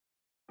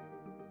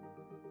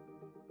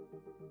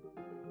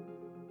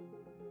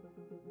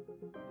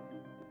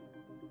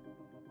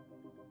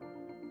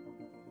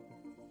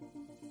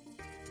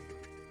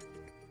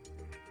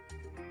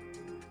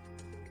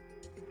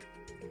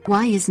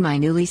Why is my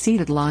newly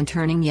seeded lawn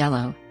turning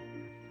yellow?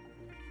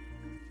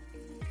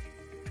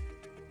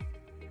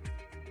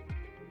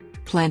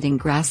 Planting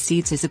grass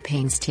seeds is a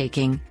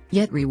painstaking,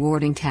 yet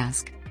rewarding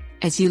task.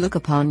 As you look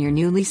upon your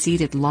newly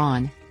seeded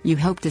lawn, you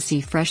hope to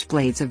see fresh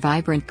blades of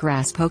vibrant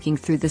grass poking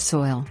through the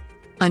soil.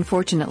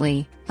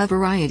 Unfortunately, a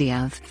variety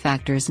of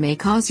factors may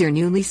cause your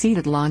newly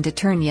seeded lawn to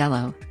turn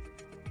yellow.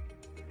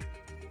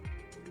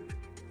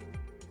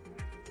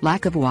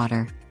 Lack of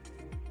water.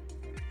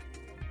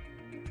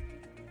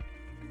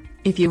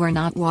 If you are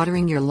not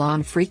watering your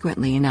lawn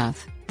frequently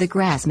enough, the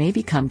grass may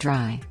become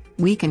dry,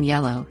 weak and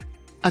yellow.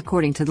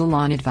 According to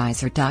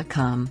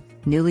thelawnadvisor.com,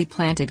 newly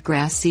planted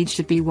grass seeds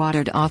should be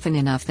watered often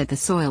enough that the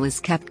soil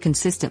is kept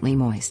consistently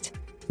moist.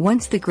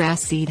 Once the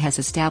grass seed has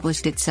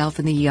established itself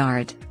in the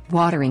yard,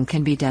 watering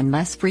can be done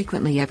less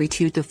frequently every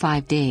 2 to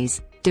 5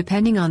 days,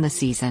 depending on the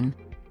season.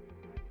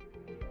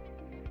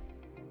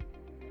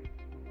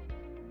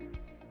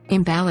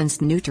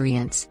 Imbalanced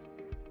nutrients.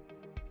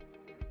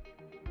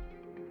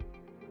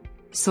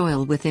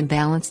 Soil with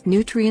imbalanced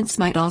nutrients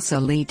might also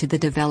lead to the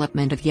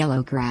development of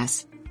yellow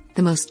grass.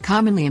 The most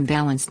commonly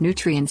imbalanced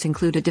nutrients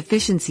include a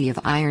deficiency of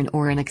iron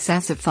or an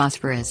excessive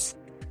phosphorus.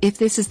 If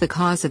this is the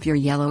cause of your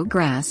yellow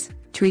grass,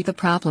 treat the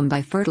problem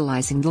by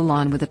fertilizing the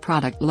lawn with a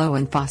product low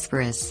in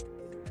phosphorus.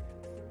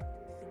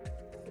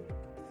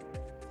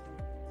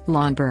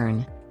 Lawn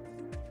burn.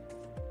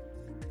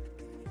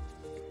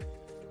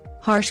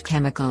 Harsh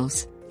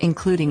chemicals,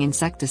 including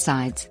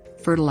insecticides,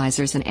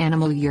 fertilizers and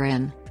animal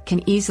urine,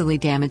 can easily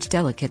damage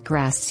delicate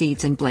grass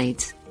seeds and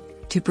blades.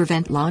 To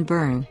prevent lawn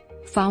burn,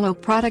 follow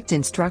product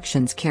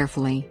instructions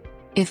carefully.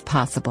 If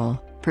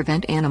possible,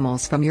 prevent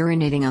animals from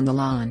urinating on the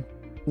lawn.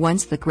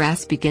 Once the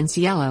grass begins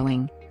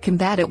yellowing,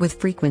 combat it with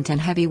frequent and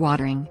heavy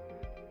watering.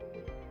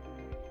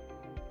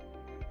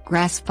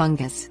 Grass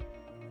fungus.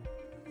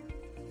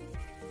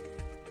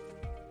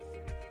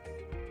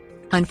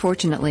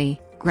 Unfortunately,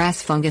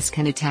 grass fungus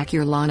can attack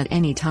your lawn at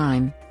any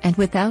time, and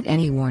without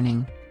any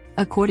warning.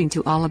 According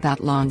to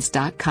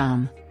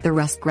allaboutLawns.com, the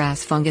rust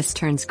grass fungus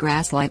turns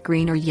grass light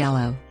green or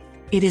yellow.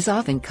 It is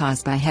often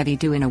caused by heavy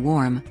dew in a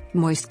warm,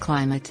 moist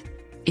climate.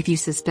 If you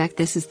suspect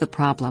this is the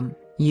problem,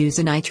 use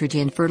a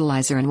nitrogen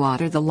fertilizer and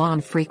water the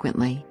lawn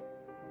frequently.